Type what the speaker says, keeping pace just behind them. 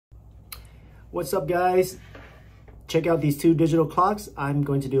What's up, guys? Check out these two digital clocks. I'm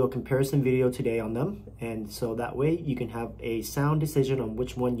going to do a comparison video today on them, and so that way you can have a sound decision on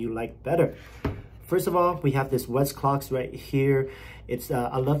which one you like better. First of all, we have this Westclox right here. It's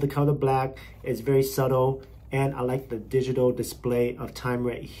I love the color black. It's very subtle, and I like the digital display of time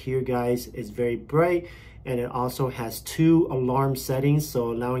right here, guys. It's very bright, and it also has two alarm settings,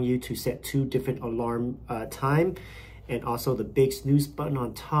 so allowing you to set two different alarm time. And also the big snooze button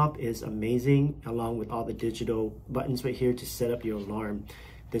on top is amazing, along with all the digital buttons right here to set up your alarm.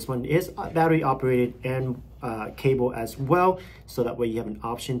 This one is battery operated and cable as well, so that way you have an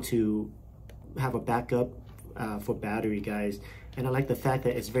option to have a backup for battery, guys. And I like the fact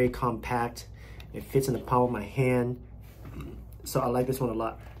that it's very compact. It fits in the palm of my hand, so I like this one a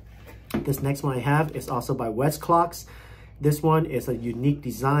lot. This next one I have is also by Westclox. This one is a unique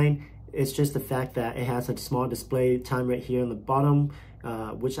design. It's just the fact that it has a small display time right here on the bottom,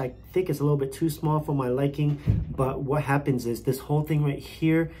 which I think is a little bit too small for my liking. But what happens is this whole thing right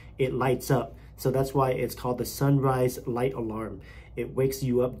here, it lights up. So that's why it's called the sunrise light alarm. It wakes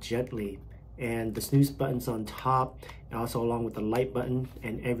you up gently. And the snooze button's on top, and also along with the light button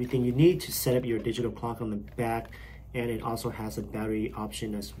and everything you need to set up your digital clock on the back. And it also has a battery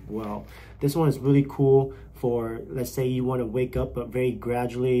option as well. This one is really cool for, let's say you want to wake up, but very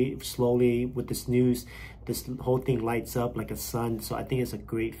gradually, slowly with the snooze. This whole thing lights up like a sun, so I think it's a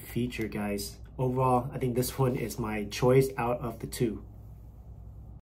great feature, guys. Overall, I think this one is my choice out of the two.